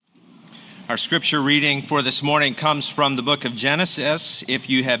Our scripture reading for this morning comes from the book of Genesis. If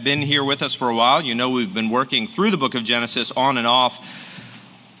you have been here with us for a while, you know we've been working through the book of Genesis on and off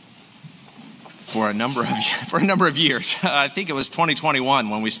for a number of years. I think it was 2021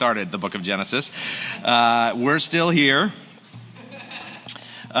 when we started the book of Genesis. We're still here.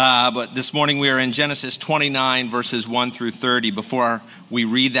 But this morning we are in Genesis 29, verses 1 through 30. Before we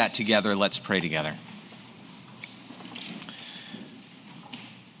read that together, let's pray together.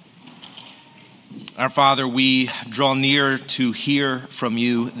 Our Father, we draw near to hear from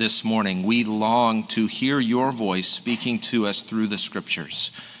you this morning. We long to hear your voice speaking to us through the scriptures.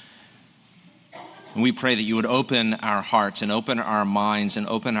 And we pray that you would open our hearts and open our minds and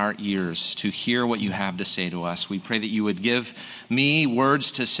open our ears to hear what you have to say to us. We pray that you would give me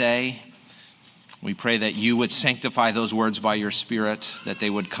words to say. We pray that you would sanctify those words by your Spirit, that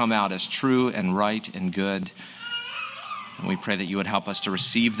they would come out as true and right and good. And we pray that you would help us to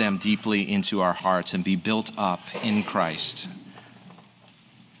receive them deeply into our hearts and be built up in Christ.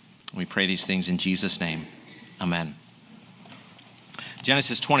 We pray these things in Jesus' name. Amen.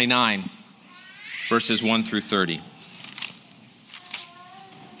 Genesis 29, verses 1 through 30.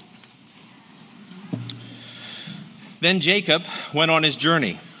 Then Jacob went on his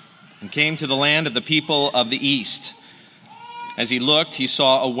journey and came to the land of the people of the east. As he looked, he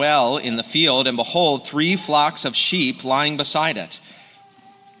saw a well in the field, and behold, 3 flocks of sheep lying beside it.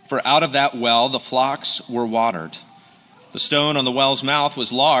 For out of that well the flocks were watered. The stone on the well's mouth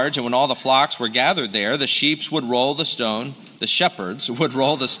was large, and when all the flocks were gathered there, the shepherds would roll the stone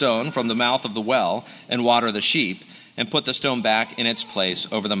from the mouth of the well and water the sheep, and put the stone back in its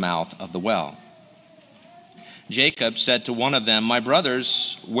place over the mouth of the well. Jacob said to one of them, "My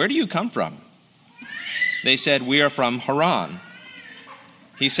brothers, where do you come from?" They said, "We are from Haran."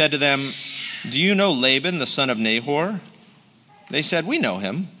 He said to them, "Do you know Laban, the son of Nahor?" They said, "We know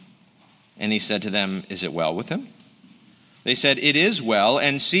him." And he said to them, "Is it well with him?" They said, "It is well,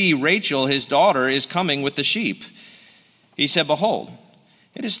 and see, Rachel, his daughter, is coming with the sheep." He said, "Behold,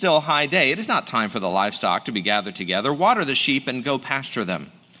 it is still high day. It is not time for the livestock to be gathered together. Water the sheep and go pasture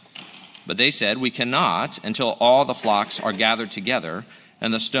them." But they said, "We cannot until all the flocks are gathered together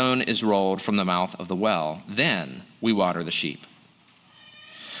and the stone is rolled from the mouth of the well. Then we water the sheep."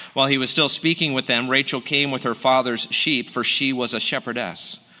 While he was still speaking with them, Rachel came with her father's sheep, for she was a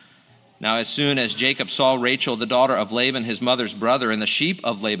shepherdess. Now as soon as Jacob saw Rachel, the daughter of Laban, his mother's brother, and the sheep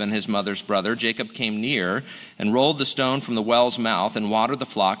of Laban, his mother's brother, Jacob came near and rolled the stone from the well's mouth and watered the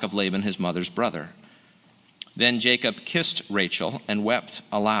flock of Laban, his mother's brother. Then Jacob kissed Rachel and wept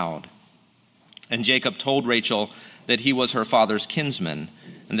aloud. And Jacob told Rachel that he was her father's kinsman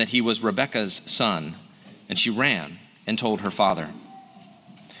and that he was Rebekah's son. And she ran and told her father.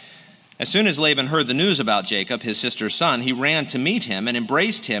 As soon as Laban heard the news about Jacob, his sister's son, he ran to meet him and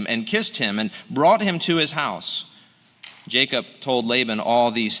embraced him and kissed him and brought him to his house. Jacob told Laban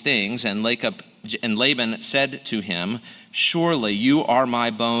all these things, and Laban said to him, "Surely you are my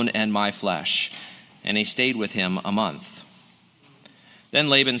bone and my flesh." And he stayed with him a month. Then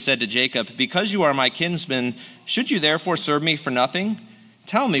Laban said to Jacob, "Because you are my kinsman, should you therefore serve me for nothing?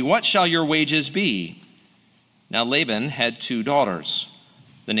 Tell me, what shall your wages be?" Now Laban had 2 daughters.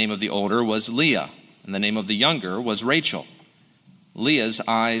 The name of the older was Leah, and the name of the younger was Rachel. Leah's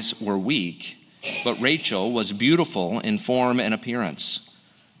eyes were weak, but Rachel was beautiful in form and appearance.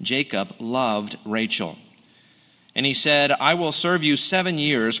 Jacob loved Rachel. And he said, "I will serve you 7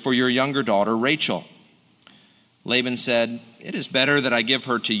 years for your younger daughter Rachel." Laban said, "It is better that I give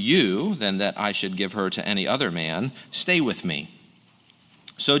her to you than that I should give her to any other man. Stay with me."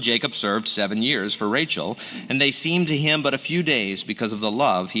 So Jacob served 7 years for Rachel, and they seemed to him but a few days because of the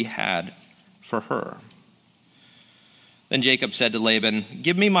love he had for her. Then Jacob said to Laban,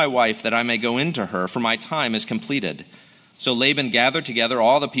 "Give me my wife that I may go into her, for my time is completed." So Laban gathered together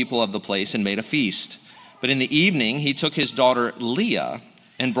all the people of the place and made a feast. But in the evening he took his daughter Leah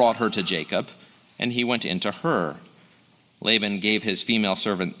and brought her to Jacob, and he went into her. Laban gave his female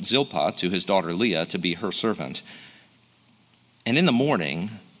servant Zilpah to his daughter Leah to be her servant. And in the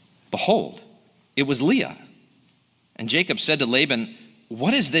morning, behold, it was Leah. And Jacob said to Laban,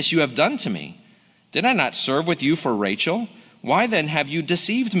 "What is this you have done to me? Did I not serve with you for Rachel? Why then have you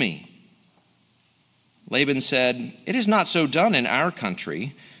deceived me?" Laban said, "It is not so done in our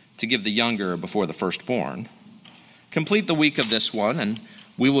country to give the younger before the firstborn. Complete the week of this one, and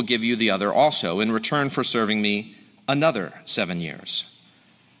we will give you the other also in return for serving me another 7 years."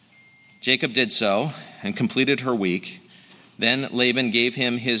 Jacob did so and completed her week. Then Laban gave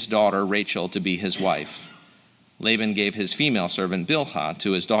him his daughter Rachel to be his wife. Laban gave his female servant Bilhah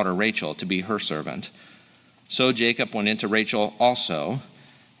to his daughter Rachel to be her servant. So Jacob went into Rachel also,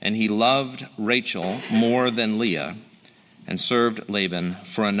 and he loved Rachel more than Leah and served Laban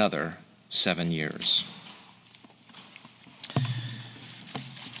for another 7 years.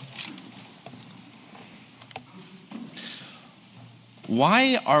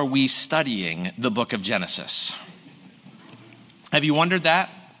 Why are we studying the book of Genesis? Have you wondered that?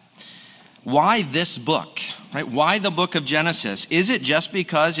 Why this book, right? Why the book of Genesis? Is it just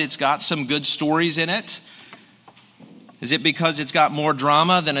because it's got some good stories in it? Is it because it's got more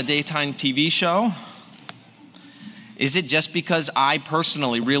drama than a daytime TV show? Is it just because I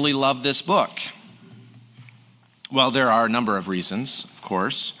personally really love this book? Well, there are a number of reasons, of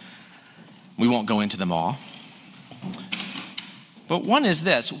course. We won't go into them all. But one is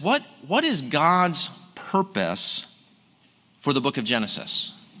this: what is God's purpose for the book of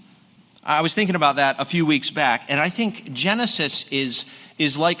Genesis? I was thinking about that a few weeks back, and I think Genesis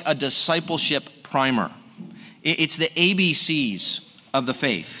is like a discipleship primer. It's the ABCs of the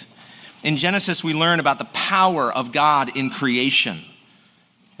faith. In Genesis, we learn about the power of God in creation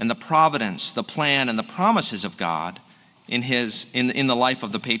and the providence, the plan, and the promises of God in the life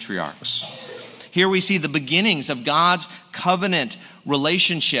of the patriarchs. Here we see the beginnings of God's covenant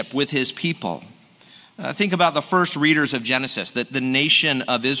relationship with his people. Think about the first readers of Genesis, the nation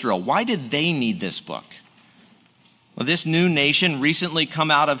of Israel. Why did they need this book? Well, this new nation recently come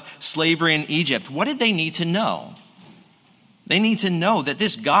out of slavery in Egypt. What did they need to know? They need to know that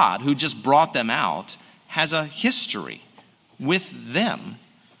this God who just brought them out has a history with them,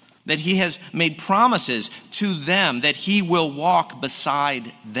 that he has made promises to them, that he will walk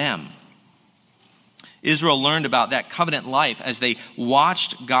beside them. Israel learned about that covenant life as they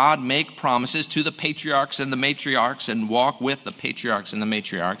watched God make promises to the patriarchs and the matriarchs and walk with the patriarchs and the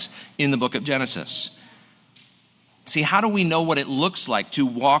matriarchs in the book of Genesis. See, how do we know what it looks like to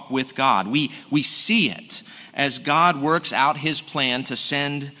walk with God? We see it as God works out his plan to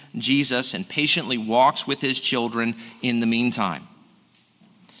send Jesus and patiently walks with his children in the meantime.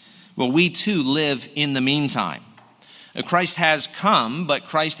 Well, we too live in the meantime. Christ has come, but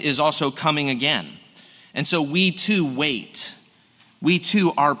Christ is also coming again. And so we too wait. We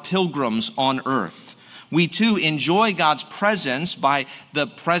too are pilgrims on earth. We too enjoy God's presence by the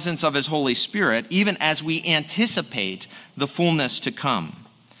presence of his Holy Spirit, even as we anticipate the fullness to come.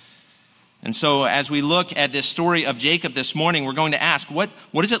 And so as we look at this story of Jacob this morning, we're going to ask, what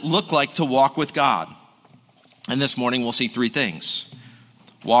does it look like to walk with God? And this morning we'll see three things.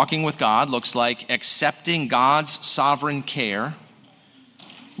 Walking with God looks like accepting God's sovereign care,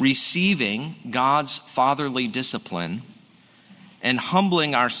 receiving God's fatherly discipline, and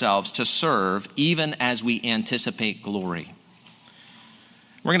humbling ourselves to serve even as we anticipate glory.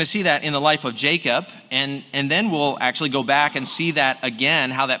 We're going to see that in the life of Jacob, and then we'll actually go back and see that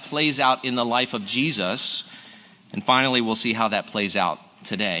again, how that plays out in the life of Jesus. And finally, we'll see how that plays out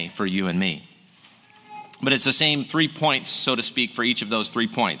today for you and me. But it's the same 3 points, so to speak, for each of those 3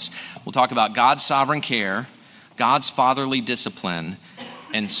 points. We'll talk about God's sovereign care, God's fatherly discipline,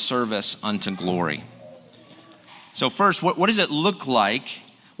 and service unto glory. So first, what does it look like?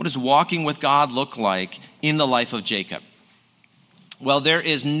 What does walking with God look like in the life of Jacob? Well, there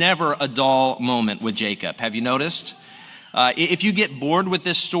is never a dull moment with Jacob. Have you noticed? If you get bored with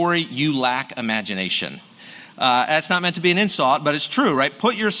this story, you lack imagination. That's not meant to be an insult, but it's true, right?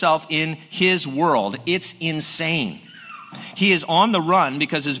 Put yourself in his world. It's insane. He is on the run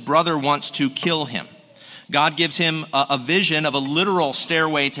because his brother wants to kill him. God gives him a vision of a literal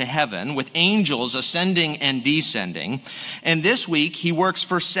stairway to heaven with angels ascending and descending. And this week, he works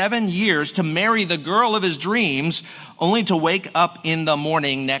for 7 years to marry the girl of his dreams, only to wake up in the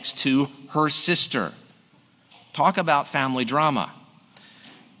morning next to her sister. Talk about family drama.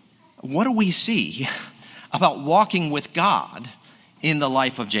 What do we see about walking with God in the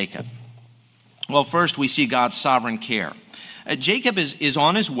life of Jacob? Well, first, we see God's sovereign care. Jacob is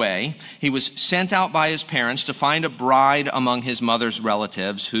on his way. He was sent out by his parents to find a bride among his mother's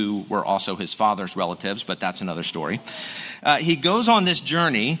relatives, who were also his father's relatives, but that's another story. He goes on this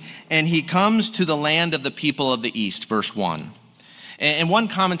journey, and he comes to the land of the people of the east, verse 1. And one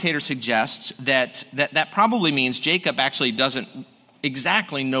commentator suggests that probably means Jacob actually doesn't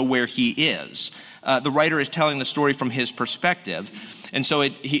exactly know where he is. The writer is telling the story from his perspective. And so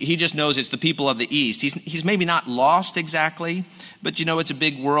he just knows it's the people of the east. He's maybe not lost exactly, but it's a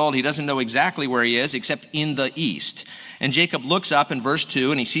big world. He doesn't know exactly where he is except in the east. And Jacob looks up in verse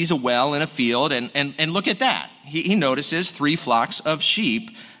 2 and he sees a well in a field, and look at that. He notices 3 flocks of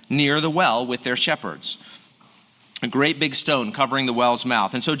sheep near the well with their shepherds. A great big stone covering the well's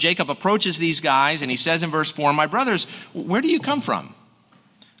mouth. And so Jacob approaches these guys and he says in verse 4, "My brothers, where do you come from?"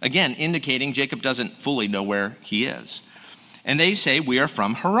 Again, indicating Jacob doesn't fully know where he is. And they say, we are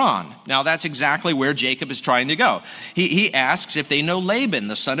from Haran. Now that's exactly where Jacob is trying to go. He asks if they know Laban,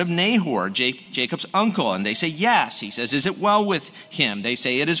 the son of Nahor, Jacob's uncle. And they say, yes. He says, is it well with him? They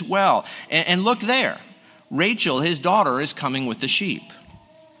say, it is well. And look there. Rachel, his daughter, is coming with the sheep.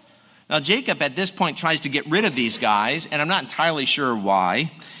 Now Jacob at this point tries to get rid of these guys, and I'm not entirely sure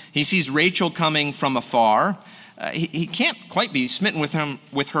why. He sees Rachel coming from afar. He can't quite be smitten with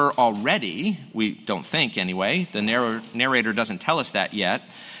her already, we don't think anyway. The narrator doesn't tell us that yet.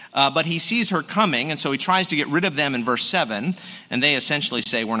 But he sees her coming, and so he tries to get rid of them in verse 7, and they essentially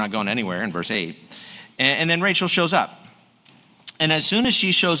say, we're not going anywhere in verse 8. And then Rachel shows up. And as soon as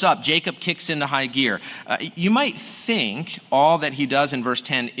she shows up, Jacob kicks into high gear. You might think all that he does in verse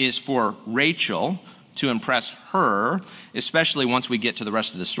 10 is for Rachel to impress her, especially once we get to the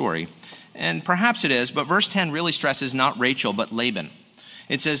rest of the story. And perhaps it is, but verse 10 really stresses not Rachel, but Laban.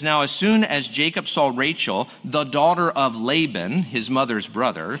 It says, now as soon as Jacob saw Rachel, the daughter of Laban, his mother's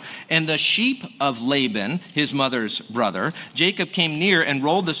brother, and the sheep of Laban, his mother's brother, Jacob came near and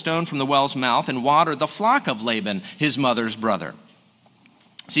rolled the stone from the well's mouth and watered the flock of Laban, his mother's brother.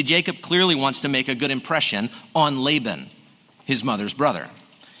 See, Jacob clearly wants to make a good impression on Laban, his mother's brother.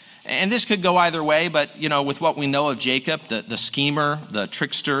 And this could go either way, but, with what we know of Jacob, the schemer, the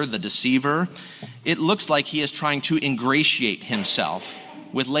trickster, the deceiver, it looks like he is trying to ingratiate himself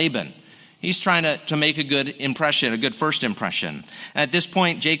with Laban. He's trying to make a good impression, a good first impression. At this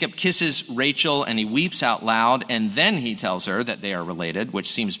point, Jacob kisses Rachel and he weeps out loud, and then he tells her that they are related,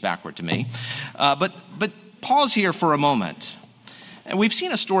 which seems backward to me. But pause here for a moment. And we've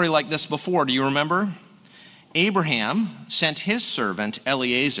seen a story like this before. Do you remember? Abraham sent his servant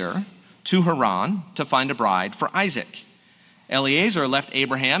Eliezer to Haran to find a bride for Isaac. Eliezer left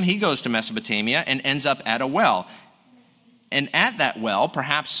Abraham. He goes to Mesopotamia and ends up at a well. And at that well,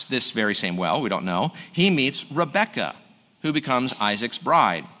 perhaps this very same well, we don't know, he meets Rebekah, who becomes Isaac's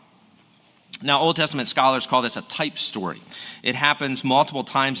bride. Now, Old Testament scholars call this a type story. It happens multiple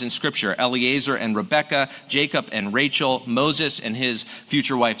times in Scripture. Eliezer and Rebekah, Jacob and Rachel, Moses and his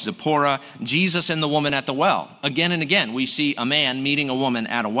future wife Zipporah, Jesus and the woman at the well. Again and again, we see a man meeting a woman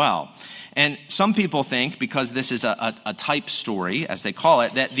at a well. And some people think, because this is a type story, as they call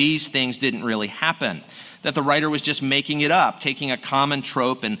it, that these things didn't really happen, that the writer was just making it up, taking a common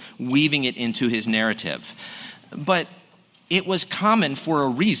trope and weaving it into his narrative. But it was common for a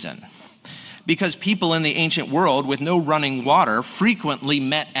reason. Because people in the ancient world with no running water frequently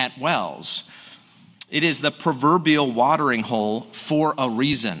met at wells. It is the proverbial watering hole for a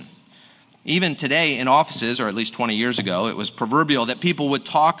reason. Even today in offices, or at least 20 years ago, it was proverbial that people would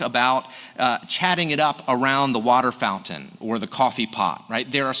talk about chatting it up around the water fountain or the coffee pot, right?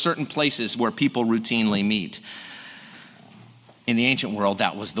 There are certain places where people routinely meet. In the ancient world,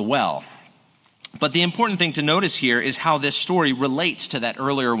 that was the well. But the important thing to notice here is how this story relates to that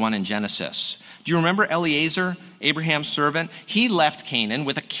earlier one in Genesis. Do you remember Eliezer, Abraham's servant? He left Canaan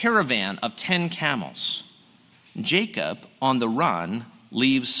with a caravan of 10 camels. Jacob, on the run,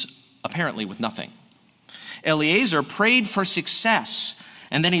 leaves apparently with nothing. Eliezer prayed for success,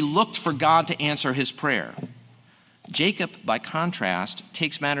 and then he looked for God to answer his prayer. Jacob, by contrast,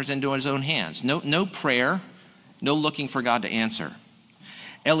 takes matters into his own hands. No prayer, no looking for God to answer.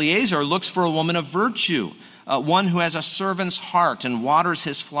 Eliezer looks for a woman of virtue, one who has a servant's heart and waters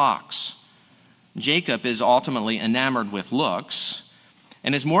his flocks. Jacob is ultimately enamored with looks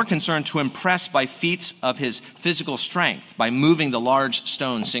and is more concerned to impress by feats of his physical strength, by moving the large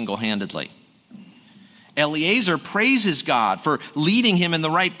stone single-handedly. Eliezer praises God for leading him in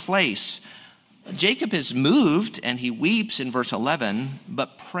the right place. Jacob is moved and he weeps in verse 11,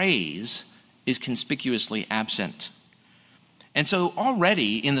 but praise is conspicuously absent. And so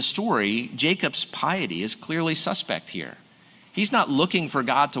already in the story, Jacob's piety is clearly suspect here. He's not looking for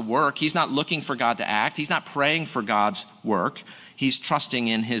God to work. He's not looking for God to act. He's not praying for God's work. He's trusting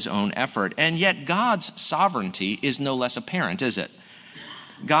in his own effort. And yet God's sovereignty is no less apparent, is it?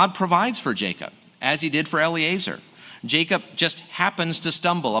 God provides for Jacob, as he did for Eliezer. Jacob just happens to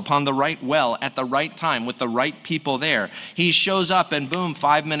stumble upon the right well at the right time with the right people there. He shows up and boom,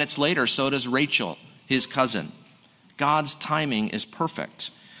 5 minutes later, so does Rachel, his cousin. God's timing is perfect.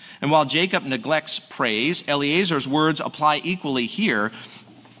 And while Jacob neglects praise, Eliezer's words apply equally here.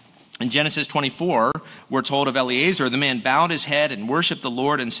 In Genesis 24, we're told of Eliezer, the man bowed his head and worshiped the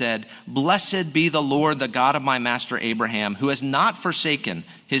Lord and said, "Blessed be the Lord, the God of my master Abraham, who has not forsaken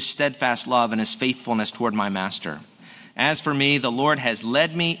his steadfast love and his faithfulness toward my master. As for me, the Lord has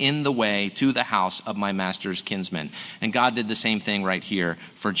led me in the way to the house of my master's kinsman." And God did the same thing right here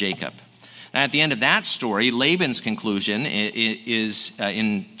for Jacob. And at the end of that story, Laban's conclusion is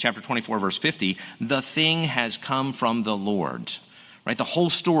in chapter 24, verse 50, the thing has come from the Lord. Right? The whole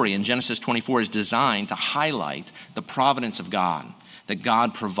story in Genesis 24 is designed to highlight the providence of God, that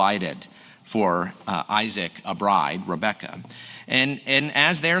God provided for Isaac a bride, Rebekah. And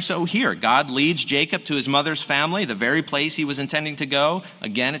as there, so here, God leads Jacob to his mother's family, the very place he was intending to go.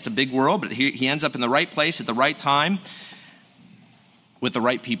 Again, it's a big world, but he ends up in the right place at the right time with the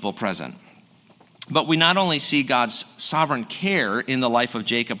right people present. But we not only see God's sovereign care in the life of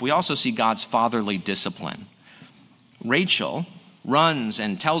Jacob, we also see God's fatherly discipline. Rachel runs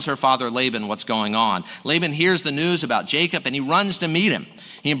and tells her father Laban what's going on. Laban hears the news about Jacob and he runs to meet him.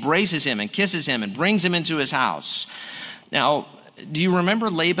 He embraces him and kisses him and brings him into his house. Now, do you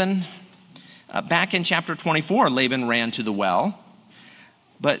remember Laban? Back in chapter 24, Laban ran to the well.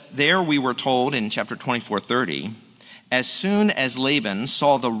 But there we were told in chapter 24:30, as soon as Laban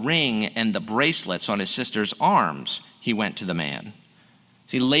saw the ring and the bracelets on his sister's arms, he went to the man.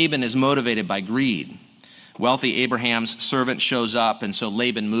 See, Laban is motivated by greed. Wealthy Abraham's servant shows up, and so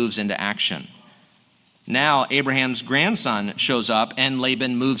Laban moves into action. Now Abraham's grandson shows up, and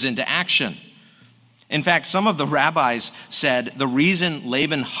Laban moves into action. In fact, some of the rabbis said the reason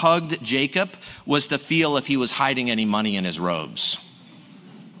Laban hugged Jacob was to feel if he was hiding any money in his robes.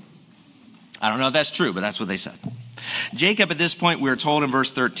 I don't know if that's true, but that's what they said. Jacob, at this point, we are told in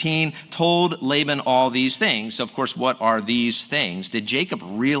verse 13, told Laban all these things. So, of course, what are these things? Did Jacob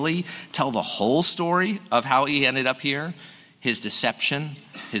really tell the whole story of how he ended up here? His deception,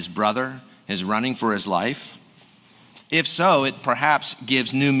 his brother, his running for his life? If so, it perhaps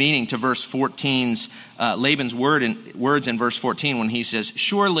gives new meaning to verse 14's Laban's words in verse 14 when he says,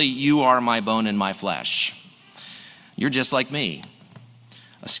 surely you are my bone and my flesh. You're just like me,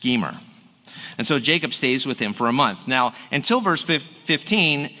 a schemer. And so Jacob stays with him for a month. Now, until verse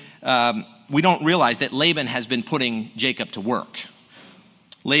 15, we don't realize that Laban has been putting Jacob to work.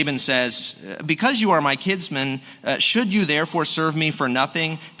 Laban says, because you are my kinsman, should you therefore serve me for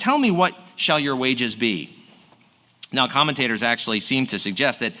nothing? Tell me, what shall your wages be? Now, commentators actually seem to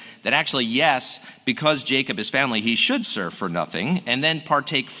suggest that actually, yes, because Jacob is family, he should serve for nothing and then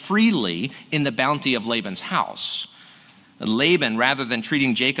partake freely in the bounty of Laban's house. Laban, rather than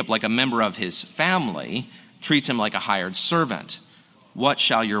treating Jacob like a member of his family, treats him like a hired servant. What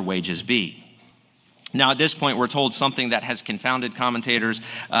shall your wages be? Now, at this point, we're told something that has confounded commentators.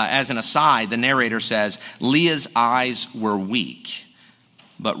 As an aside, the narrator says, Leah's eyes were weak,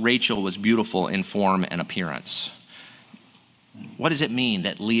 but Rachel was beautiful in form and appearance. What does it mean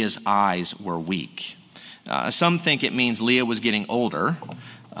that Leah's eyes were weak? Some think it means Leah was getting older.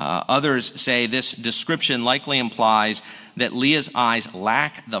 Others say this description likely implies that Leah's eyes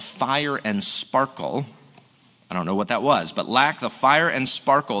lack the fire and sparkle. I don't know what that was, but lack the fire and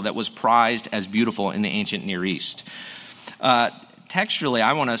sparkle that was prized as beautiful in the ancient Near East. Textually,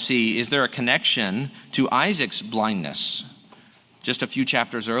 I want to see, is there a connection to Isaac's blindness? Just a few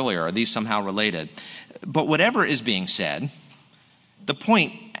chapters earlier, are these somehow related? But whatever is being said, the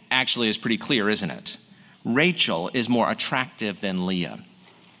point actually is pretty clear, isn't it? Rachel is more attractive than Leah.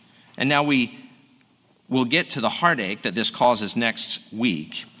 And now we'll get to the heartache that this causes next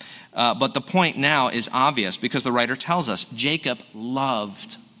week. But the point now is obvious because the writer tells us Jacob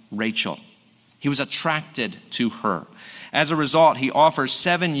loved Rachel. He was attracted to her. As a result, he offers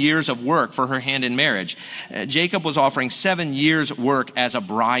 7 years of work for her hand in marriage. Jacob was offering 7 years' work as a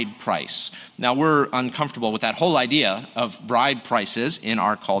bride price. Now, we're uncomfortable with that whole idea of bride prices in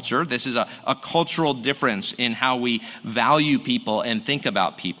our culture. This is a cultural difference in how we value people and think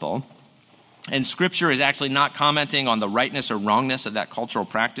about people. And Scripture is actually not commenting on the rightness or wrongness of that cultural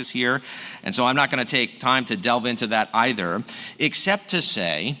practice here. And so I'm not going to take time to delve into that either, except to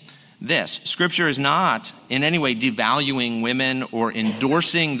say this: Scripture is not in any way devaluing women or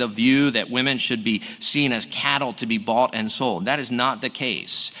endorsing the view that women should be seen as cattle to be bought and sold. That is not the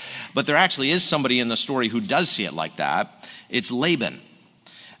case. But there actually is somebody in the story who does see it like that. It's Laban.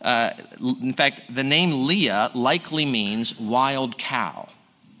 In fact, the name Leah likely means wild cow.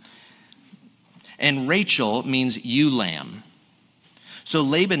 And Rachel means ewe lamb. So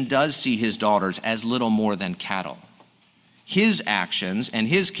Laban does see his daughters as little more than cattle. His actions and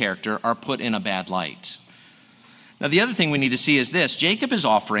his character are put in a bad light. Now, the other thing we need to see is this: Jacob is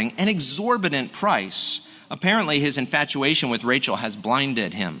offering an exorbitant price. Apparently, his infatuation with Rachel has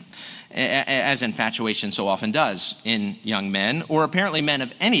blinded him, as infatuation so often does in young men, or apparently men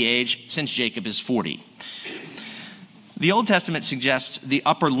of any age, since Jacob is 40. The Old Testament suggests the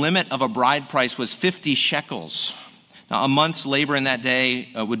upper limit of a bride price was 50 shekels. Now, a month's labor in that day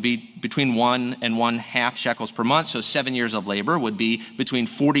would be between 1 and 1/2 shekels per month. So 7 years of labor would be between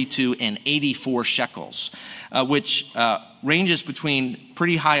 42 and 84 shekels, which ranges between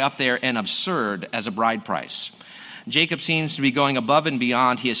pretty high up there and absurd as a bride price. Jacob seems to be going above and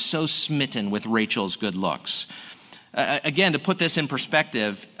beyond. He is so smitten with Rachel's good looks. Again, to put this in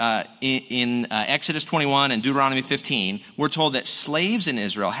perspective, in Exodus 21 and Deuteronomy 15, we're told that slaves in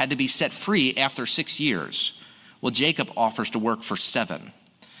Israel had to be set free after 6 years. Well, Jacob offers to work for 7.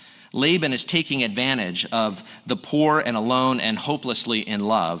 Laban is taking advantage of the poor and alone and hopelessly in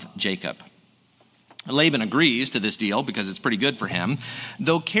love Jacob. Laban agrees to this deal because it's pretty good for him,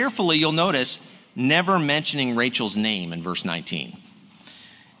 though carefully you'll notice never mentioning Rachel's name in verse 19.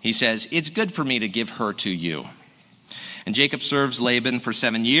 He says, "It's good for me to give her to you." And Jacob serves Laban for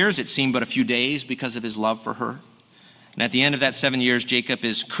 7 years. It seemed but a few days because of his love for her. And at the end of that 7 years, Jacob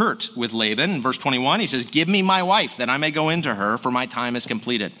is curt with Laban. In verse 21, he says, "Give me my wife, that I may go into her, for my time is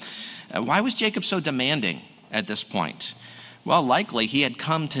completed." Why was Jacob so demanding at this point? Well, likely he had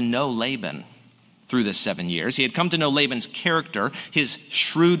come to know Laban through this 7 years. He had come to know Laban's character, his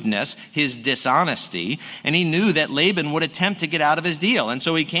shrewdness, his dishonesty, and he knew that Laban would attempt to get out of his deal. And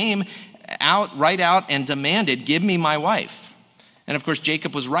so he came right out and demanded, "Give me my wife." And of course,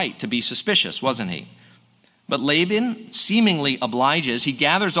 Jacob was right to be suspicious, wasn't he? But Laban seemingly obliges. He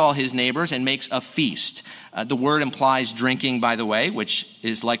gathers all his neighbors and makes a feast. The word implies drinking, by the way, which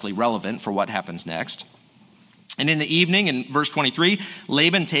is likely relevant for what happens next. And in the evening, in verse 23,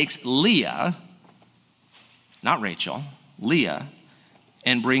 Laban takes Leah, not Rachel, Leah,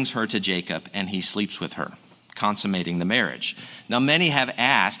 and brings her to Jacob, and he sleeps with her, consummating the marriage. Now, many have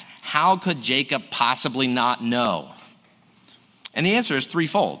asked, how could Jacob possibly not know? And the answer is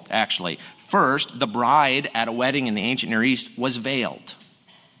threefold, actually. First, the bride at a wedding in the ancient Near East was veiled.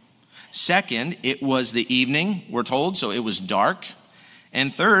 Second, it was the evening, we're told, so it was dark.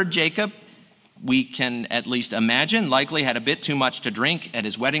 And third, Jacob, we can at least imagine, likely had a bit too much to drink at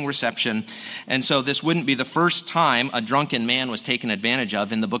his wedding reception. And so this wouldn't be the first time a drunken man was taken advantage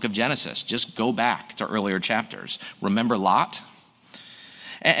of in the book of Genesis. Just go back to earlier chapters. Remember Lot?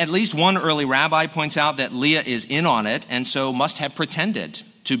 At least one early rabbi points out that Leah is in on it and so must have pretended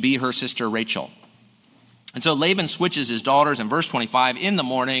to be her sister Rachel. And so Laban switches his daughters in verse 25. In the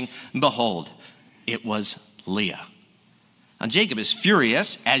morning, behold, it was Leah. Now Jacob is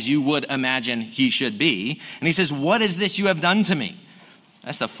furious, as you would imagine he should be. And he says, "What is this you have done to me?"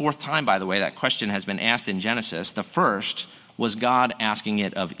 That's the 4th time, by the way, that question has been asked in Genesis. The first was God asking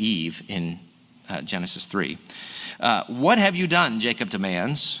it of Eve in Genesis 3. "What have you done?" Jacob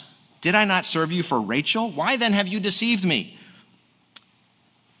demands. "Did I not serve you for Rachel? Why then have you deceived me?"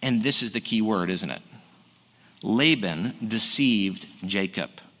 And this is the key word, isn't it? Laban deceived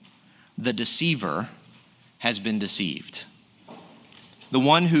Jacob. The deceiver has been deceived. The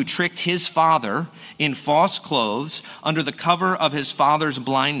one who tricked his father in false clothes under the cover of his father's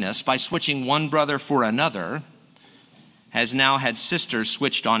blindness by switching one brother for another has now had sisters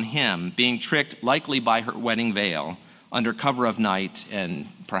switched on him, being tricked likely by her wedding veil under cover of night and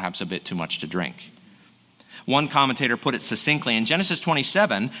perhaps a bit too much to drink. One commentator put it succinctly, in Genesis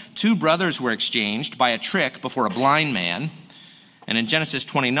 27, 2 brothers were exchanged by a trick before a blind man. And in Genesis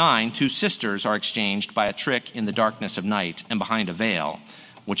 29, 2 sisters are exchanged by a trick in the darkness of night and behind a veil,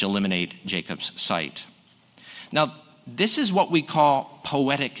 which eliminate Jacob's sight. Now, this is what we call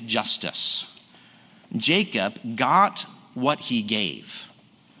poetic justice. Jacob got what he gave.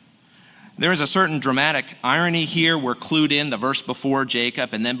 There is a certain dramatic irony here. We're clued in the verse before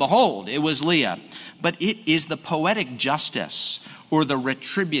Jacob, and then behold, it was Leah. But it is the poetic justice or the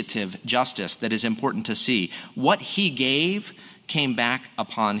retributive justice that is important to see. What he gave came back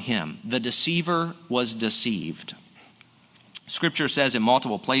upon him. The deceiver was deceived. Scripture says in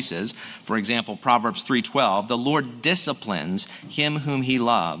multiple places, for example, Proverbs 3:12, "The Lord disciplines him whom he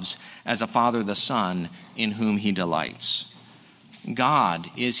loves, as a father the son in whom he delights."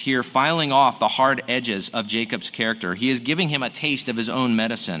 God is here filing off the hard edges of Jacob's character. He is giving him a taste of his own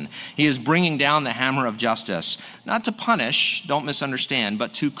medicine. He is bringing down the hammer of justice, not to punish, don't misunderstand,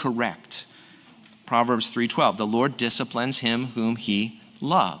 but to correct. Proverbs 3:12, "The Lord disciplines him whom he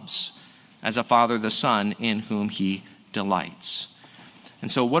loves, as a father the son in whom he delights."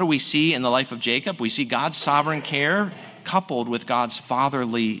 And so what do we see in the life of Jacob? We see God's sovereign care coupled with God's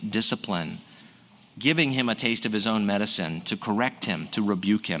fatherly discipline, giving him a taste of his own medicine to correct him, to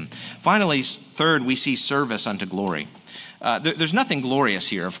rebuke him. Finally, third, we see service unto glory. There's nothing glorious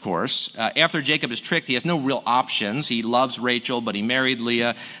here, of course. After Jacob is tricked, he has no real options. He loves Rachel, but he married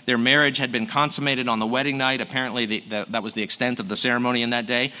Leah. Their marriage had been consummated on the wedding night. Apparently, that was the extent of the ceremony in that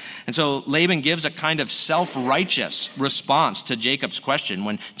day. And so Laban gives a kind of self-righteous response to Jacob's question.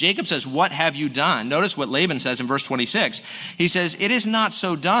 When Jacob says, "What have you done?" Notice what Laban says in verse 26. He says, "It is not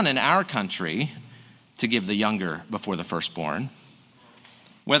so done in our country to give the younger before the firstborn."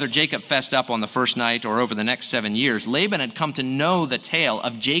 Whether Jacob fessed up on the first night or over the next 7 years, Laban had come to know the tale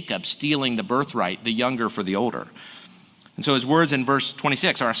of Jacob stealing the birthright, the younger for the older. And so his words in verse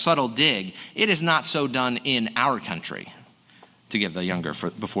 26 are a subtle dig. It is not so done in our country to give the younger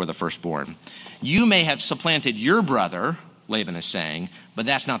before the firstborn. You may have supplanted your brother, Laban is saying, but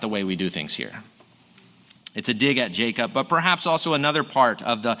that's not the way we do things here. It's a dig at Jacob, but perhaps also another part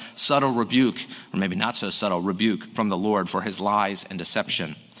of the subtle rebuke, or maybe not so subtle rebuke from the Lord for his lies and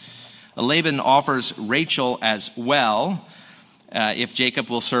deception. Laban offers Rachel as well if Jacob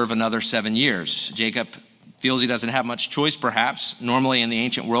will serve another 7 years. Jacob feels he doesn't have much choice, perhaps. Normally in the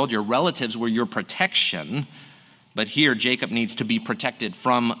ancient world, your relatives were your protection, but here Jacob needs to be protected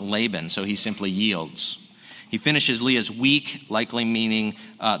from Laban, so he simply yields. He finishes Leah's week, likely meaning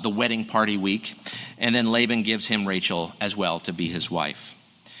the wedding party week, and then Laban gives him Rachel as well to be his wife.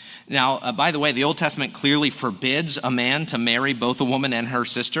 Now, by the way, the Old Testament clearly forbids a man to marry both a woman and her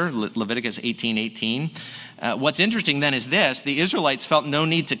sister, Leviticus 18:18. What's interesting then is this: the Israelites felt no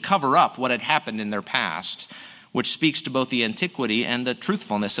need to cover up what had happened in their past, which speaks to both the antiquity and the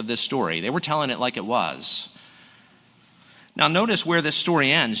truthfulness of this story. They were telling it like it was. Now notice where this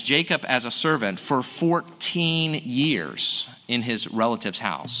story ends. Jacob as a servant for 14 years in his relative's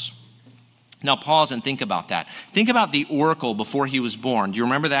house. Now pause and think about that. Think about the oracle before he was born. Do you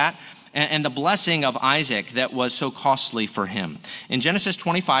remember that? And the blessing of Isaac that was so costly for him. In Genesis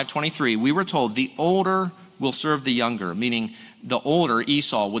 25:23, we were told the older will serve the younger, meaning the older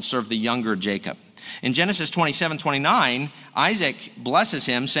Esau would serve the younger Jacob. In Genesis 27:29, Isaac blesses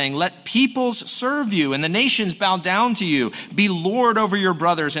him, saying, "Let peoples serve you and the nations bow down to you. Be Lord over your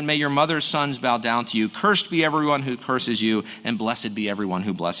brothers, and may your mother's sons bow down to you. Cursed be everyone who curses you, and blessed be everyone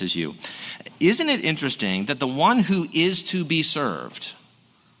who blesses you." Isn't it interesting that the one who is to be served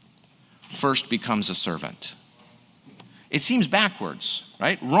first becomes a servant? It seems backwards,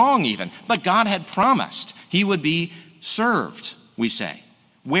 right? Wrong even. But God had promised he would be served, we say.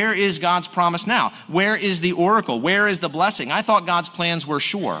 Where is God's promise now? Where is the oracle? Where is the blessing? I thought God's plans were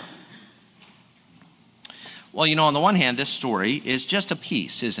sure. Well, on the one hand, this story is just a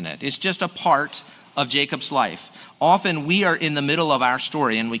piece, isn't it? It's just a part of Jacob's life. Often we are in the middle of our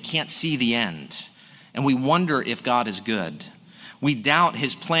story and we can't see the end. And we wonder if God is good. We doubt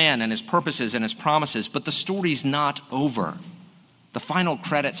his plan and his purposes and his promises, but the story's not over. The final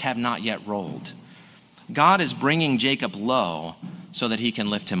credits have not yet rolled. God is bringing Jacob low so that he can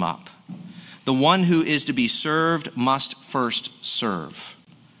lift him up. The one who is to be served must first serve.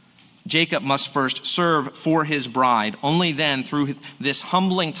 Jacob must first serve for his bride. Only then, through this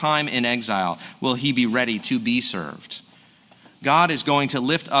humbling time in exile, will he be ready to be served. God is going to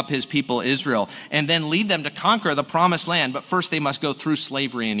lift up his people Israel and then lead them to conquer the promised land, but first they must go through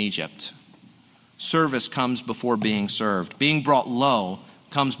slavery in Egypt. Service comes before being served. Being brought low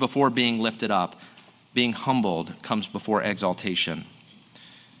comes before being lifted up. Being humbled comes before exaltation.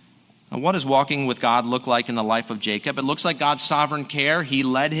 Now, what does walking with God look like in the life of Jacob? It looks like God's sovereign care. He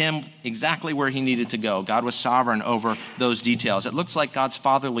led him exactly where he needed to go. God was sovereign over those details. It looks like God's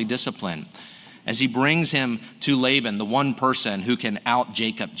fatherly discipline as he brings him to Laban, the one person who can out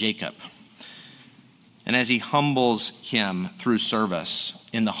Jacob. And as he humbles him through service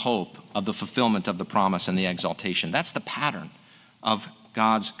in the hope of the fulfillment of the promise and the exaltation. That's the pattern of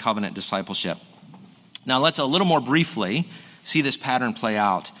God's covenant discipleship. Now let's a little more briefly see this pattern play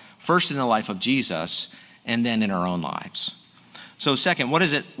out, first in the life of Jesus and then in our own lives. So second, what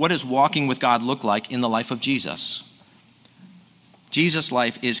does walking with God look like in the life of Jesus? Jesus'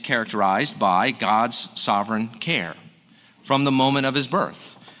 life is characterized by God's sovereign care from the moment of his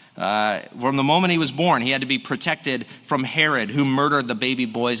birth. From the moment he was born, he had to be protected from Herod, who murdered the baby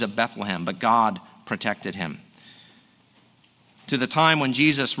boys of Bethlehem, but God protected him. To the time when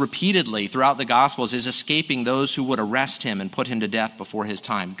Jesus repeatedly throughout the Gospels is escaping those who would arrest him and put him to death before his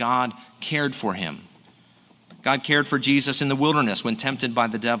time. God cared for him. God cared for Jesus in the wilderness when tempted by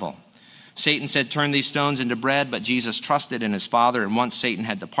the devil. Satan said, "Turn these stones into bread," but Jesus trusted in his Father, and once Satan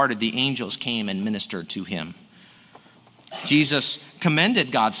had departed, the angels came and ministered to him. Jesus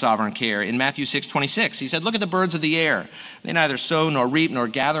commended God's sovereign care in Matthew 6:26. He said, "Look at the birds of the air. They neither sow nor reap nor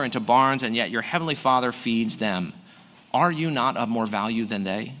gather into barns, and yet your heavenly Father feeds them. Are you not of more value than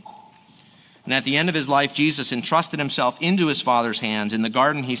they?" And at the end of his life, Jesus entrusted himself into his Father's hands. In the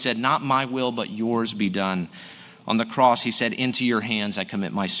garden, he said, "Not my will, but yours be done." On the cross, he said, "Into your hands I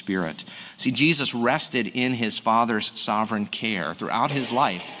commit my spirit." See, Jesus rested in his Father's sovereign care throughout his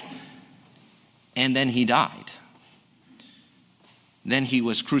life, and then he died. Then he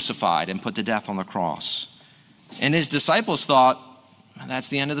was crucified and put to death on the cross. And his disciples thought, that's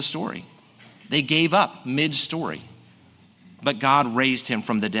the end of the story. They gave up mid-story. But God raised him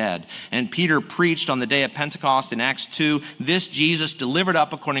from the dead. And Peter preached on the day of Pentecost in Acts 2, "This Jesus delivered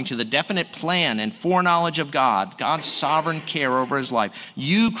up according to the definite plan and foreknowledge of God, God's sovereign care over his life.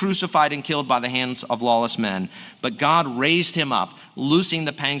 You crucified and killed by the hands of lawless men, but God raised him up, loosing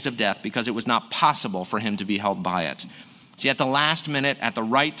the pangs of death because it was not possible for him to be held by it." See, at the last minute, at the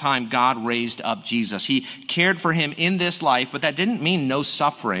right time, God raised up Jesus. He cared for him in this life, but that didn't mean no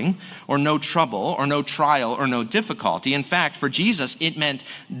suffering or no trouble or no trial or no difficulty. In fact, for Jesus, it meant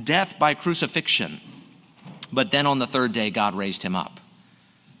death by crucifixion. But then on the third day, God raised him up.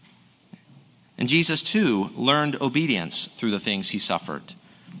 And Jesus, too, learned obedience through the things he suffered.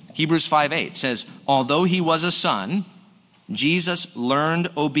 Hebrews 5:8 says, although he was a son, Jesus learned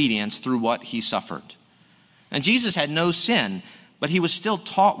obedience through what he suffered. And Jesus had no sin, but he was still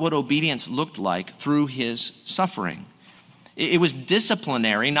taught what obedience looked like through his suffering. It was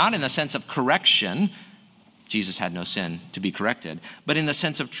disciplinary, not in the sense of correction. Jesus had no sin to be corrected, but in the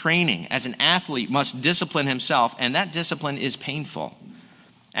sense of training. As an athlete must discipline himself, and that discipline is painful.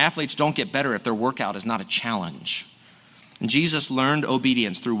 Athletes don't get better if their workout is not a challenge. And Jesus learned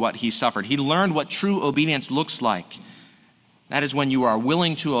obedience through what he suffered. He learned what true obedience looks like. That is when you are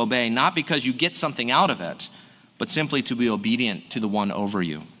willing to obey, not because you get something out of it, but simply to be obedient to the one over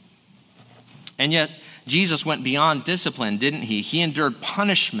you. And yet, Jesus went beyond discipline, didn't he? He endured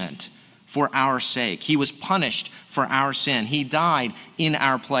punishment for our sake. He was punished for our sin. He died in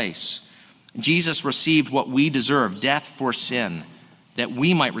our place. Jesus received what we deserve, death for sin, that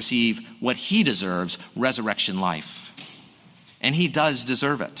we might receive what he deserves, resurrection life. And he does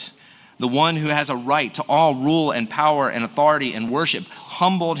deserve it. The one who has a right to all rule and power and authority and worship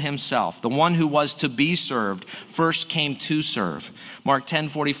humbled himself. The one who was to be served first came to serve. Mark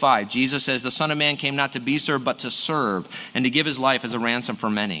 10:45, Jesus says, the Son of Man came not to be served, but to serve, and to give his life as a ransom for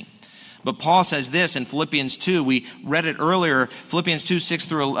many. But Paul says this in Philippians 2. We read it earlier. Philippians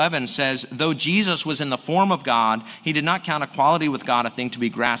 2:6-11 says, though Jesus was in the form of God, he did not count equality with God a thing to be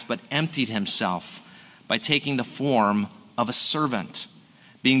grasped, but emptied himself by taking the form of a servant.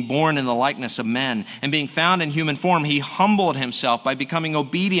 Being born in the likeness of men, and being found in human form, he humbled himself by becoming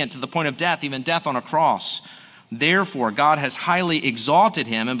obedient to the point of death, even death on a cross. Therefore, God has highly exalted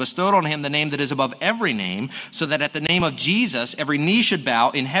him and bestowed on him the name that is above every name, so that at the name of Jesus, every knee should bow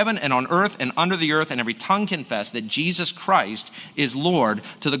in heaven and on earth and under the earth, and every tongue confess that Jesus Christ is Lord,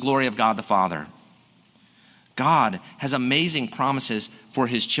 to the glory of God the Father. God has amazing promises for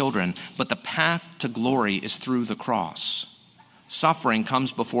his children, but the path to glory is through the cross. Suffering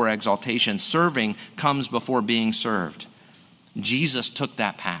comes before exaltation. Serving comes before being served. Jesus took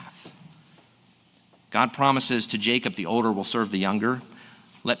that path. God promises to Jacob, the older will serve the younger.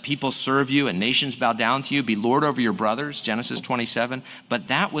 Let people serve you and nations bow down to you. Be Lord over your brothers, Genesis 27. But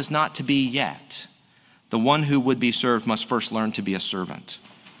that was not to be yet. The one who would be served must first learn to be a servant.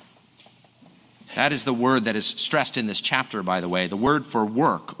 That is the word that is stressed in this chapter, by the way. The word for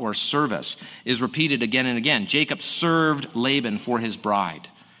work or service is repeated again and again. Jacob served Laban for his bride.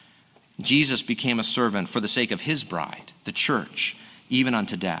 Jesus became a servant for the sake of his bride, the church, even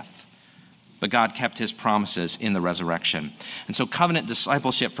unto death. But God kept his promises in the resurrection. And so covenant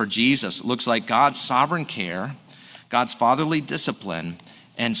discipleship for Jesus looks like God's sovereign care, God's fatherly discipline,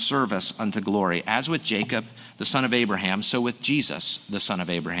 and service unto glory. As with Jacob, the son of Abraham, so with Jesus, the son of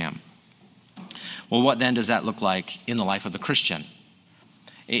Abraham. Well, what then does that look like in the life of the Christian?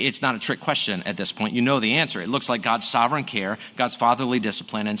 It's not a trick question at this point. You know the answer. It looks like God's sovereign care, God's fatherly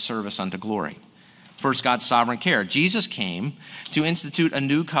discipline, and service unto glory. First, God's sovereign care. Jesus came to institute a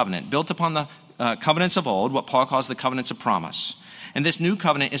new covenant built upon the covenants of old, what Paul calls the covenants of promise. And this new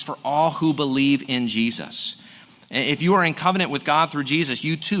covenant is for all who believe in Jesus. If you are in covenant with God through Jesus,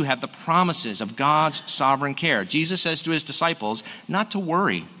 you too have the promises of God's sovereign care. Jesus says to his disciples not to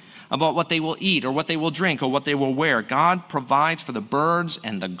worry about what they will eat or what they will drink or what they will wear. God provides for the birds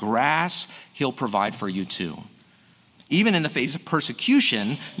and the grass. He'll provide for you too. Even in the face of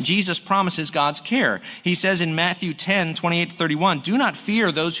persecution, Jesus promises God's care. He says in Matthew 10:28-31, do not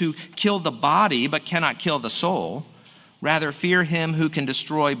fear those who kill the body but cannot kill the soul. Rather, fear him who can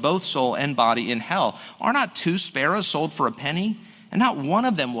destroy both soul and body in hell. Are not 2 sparrows sold for a penny? And not one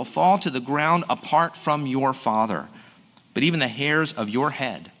of them will fall to the ground apart from your Father. But even the hairs of your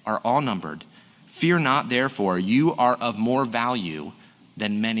head are all numbered. Fear not, therefore, you are of more value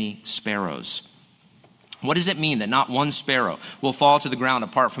than many sparrows. What does it mean that not one sparrow will fall to the ground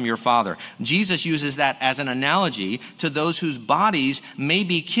apart from your Father? Jesus uses that as an analogy to those whose bodies may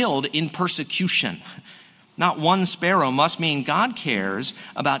be killed in persecution. Not one sparrow must mean God cares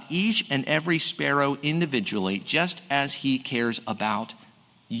about each and every sparrow individually, just as he cares about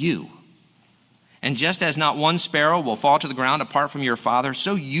you. And just as not one sparrow will fall to the ground apart from your Father,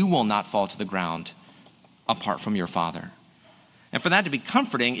 so you will not fall to the ground apart from your Father. And for that to be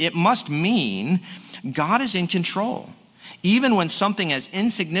comforting, it must mean God is in control, even when something as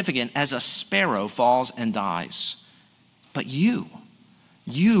insignificant as a sparrow falls and dies. But you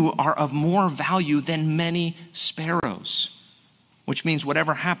are of more value than many sparrows, which means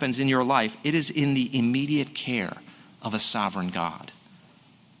whatever happens in your life, it is in the immediate care of a sovereign God.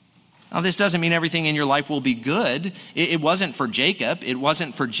 Now, this doesn't mean everything in your life will be good. It wasn't for Jacob. It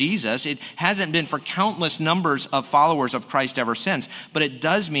wasn't for Jesus. It hasn't been for countless numbers of followers of Christ ever since. But it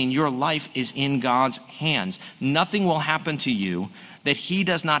does mean your life is in God's hands. Nothing will happen to you that he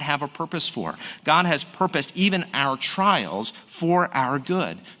does not have a purpose for. God has purposed even our trials for our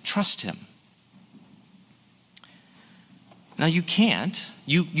good. Trust him. Now, you cannot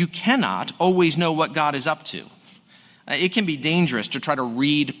always know what God is up to. It can be dangerous to try to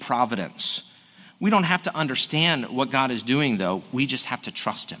read providence. We don't have to understand what God is doing, though. We just have to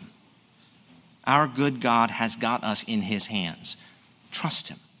trust him. Our good God has got us in his hands. Trust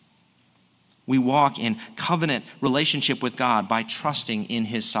him. We walk in covenant relationship with God by trusting in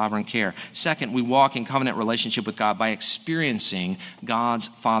his sovereign care. Second, we walk in covenant relationship with God by experiencing God's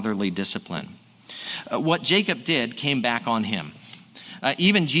fatherly discipline. What Jacob did came back on him.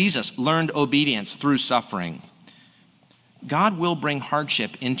 Even Jesus learned obedience through suffering. God will bring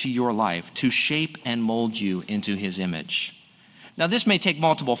hardship into your life to shape and mold you into his image. Now, this may take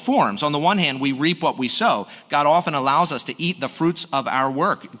multiple forms. On the one hand, we reap what we sow. God often allows us to eat the fruits of our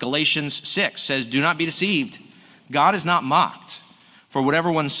work. Galatians 6 says, "Do not be deceived. God is not mocked. For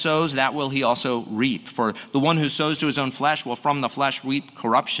whatever one sows, that will he also reap. For the one who sows to his own flesh will from the flesh reap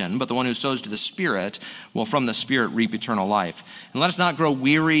corruption, but the one who sows to the Spirit will from the Spirit reap eternal life. And let us not grow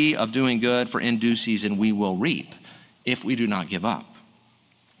weary of doing good, for in due season we will reap, if we do not give up."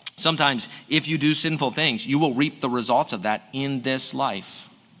 Sometimes, if you do sinful things, you will reap the results of that in this life.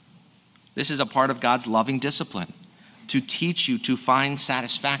 This is a part of God's loving discipline, to teach you to find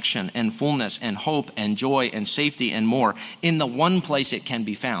satisfaction and fullness and hope and joy and safety and more in the one place it can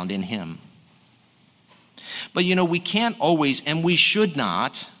be found, in him. But we can't always, and we should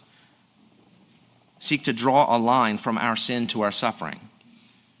not, seek to draw a line from our sin to our suffering.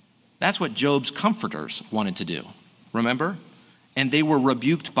 That's what Job's comforters wanted to do. Remember? And they were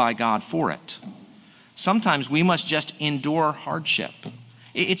rebuked by God for it. Sometimes we must just endure hardship.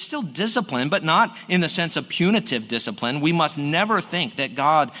 It's still discipline, but not in the sense of punitive discipline. We must never think that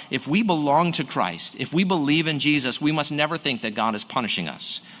God, if we belong to Christ, if we believe in Jesus, we must never think that God is punishing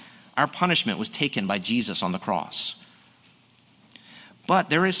us. Our punishment was taken by Jesus on the cross. But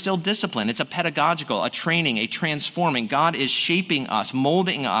there is still discipline. It's a pedagogical, a training, a transforming. God is shaping us,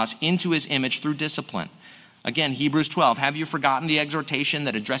 molding us into his image through discipline. Again, Hebrews 12, "Have you forgotten the exhortation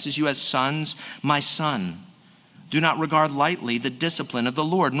that addresses you as sons? My son, do not regard lightly the discipline of the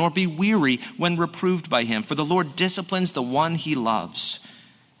Lord, nor be weary when reproved by him. For the Lord disciplines the one he loves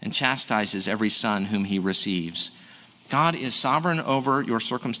and chastises every son whom he receives." God is sovereign over your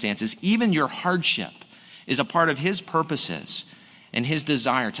circumstances. Even your hardship is a part of his purposes and his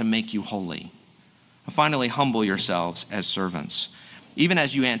desire to make you holy. Finally, humble yourselves as servants, even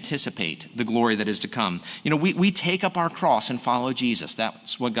as you anticipate the glory that is to come. We take up our cross and follow Jesus.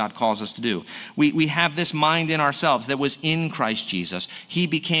 That's what God calls us to do. We have this mind in ourselves that was in Christ Jesus. He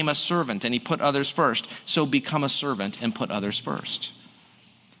became a servant and he put others first. So become a servant and put others first.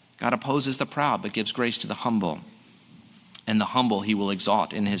 God opposes the proud but gives grace to the humble. And the humble he will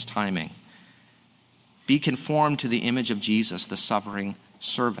exalt in his timing. Be conformed to the image of Jesus, the suffering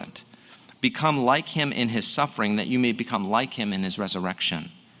servant. Become like him in his suffering, that you may become like him in his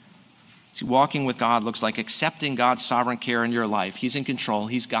resurrection. See, walking with God looks like accepting God's sovereign care in your life. He's in control.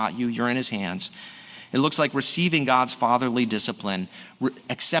 He's got you. You're in his hands. It looks like receiving God's fatherly discipline,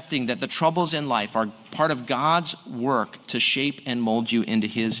 accepting that the troubles in life are part of God's work to shape and mold you into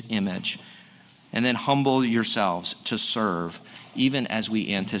his image. And then humble yourselves to serve, even as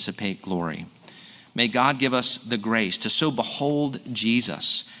we anticipate glory. May God give us the grace to so behold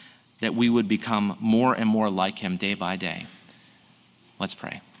Jesus that we would become more and more like him day by day. Let's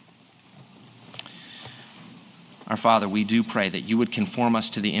pray. Our Father, we do pray that you would conform us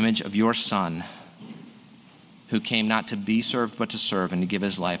to the image of your Son, who came not to be served but to serve and to give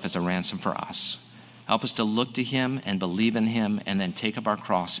his life as a ransom for us. Help us to look to him and believe in him and then take up our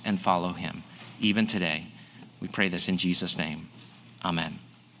cross and follow him, even today. We pray this in Jesus' name. Amen.